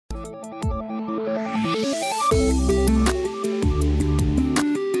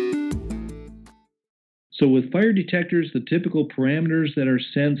So with fire detectors, the typical parameters that are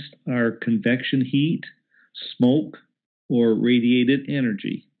sensed are convection heat, smoke, or radiated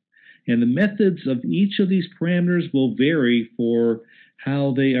energy. And the methods of each of these parameters will vary for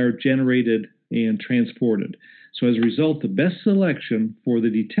how they are generated and transported. So as a result, the best selection for the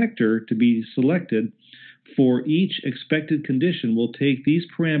detector to be selected for each expected condition will take these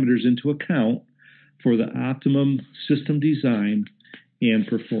parameters into account for the optimum system design and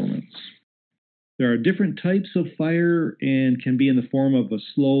performance. There are different types of fire and can be in the form of a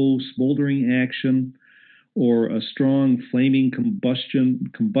slow, smoldering action or a strong, flaming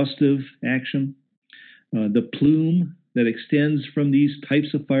combustive action. The plume that extends from these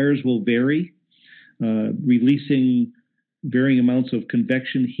types of fires will vary, releasing varying amounts of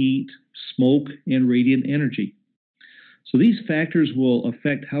convection heat, smoke, and radiant energy. So these factors will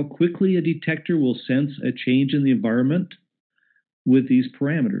affect how quickly a detector will sense a change in the environment with these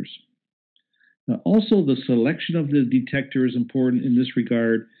parameters. Also, the selection of the detector is important in this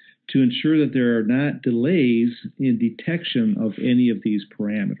regard to ensure that there are not delays in detection of any of these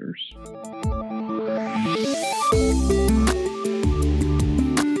parameters.